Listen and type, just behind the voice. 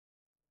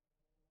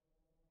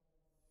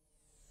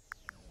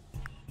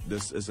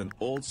This is an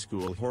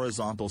old-school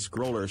horizontal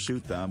scroller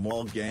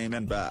shoot-'em-all game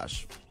and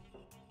bash.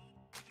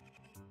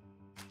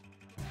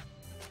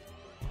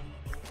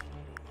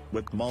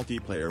 With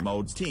multiplayer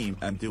modes team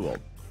and duel.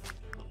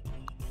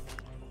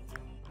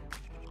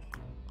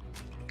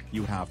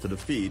 You have to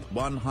defeat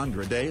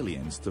 100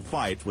 aliens to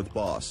fight with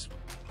boss.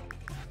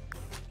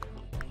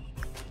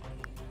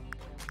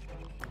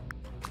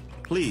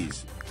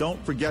 Please,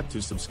 don't forget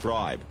to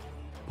subscribe,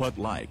 put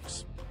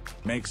likes,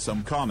 make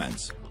some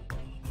comments.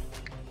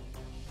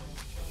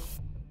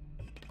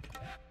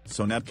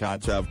 So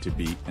netcats have to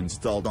be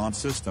installed on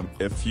system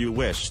if you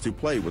wish to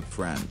play with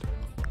friend.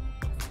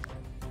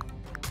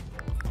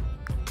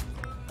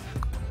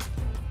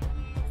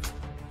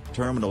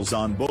 Terminals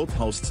on both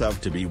hosts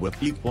have to be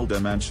with equal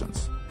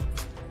dimensions.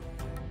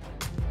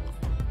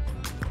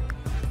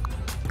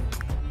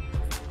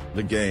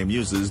 The game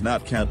uses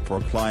netcat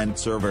for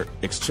client-server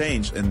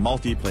exchange in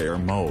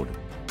multiplayer mode.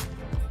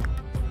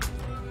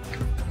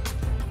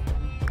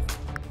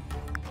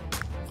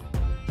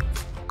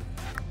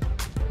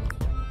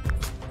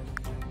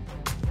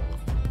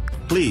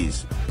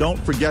 Please, don't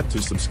forget to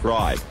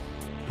subscribe,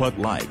 put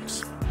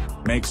likes,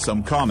 make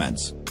some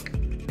comments.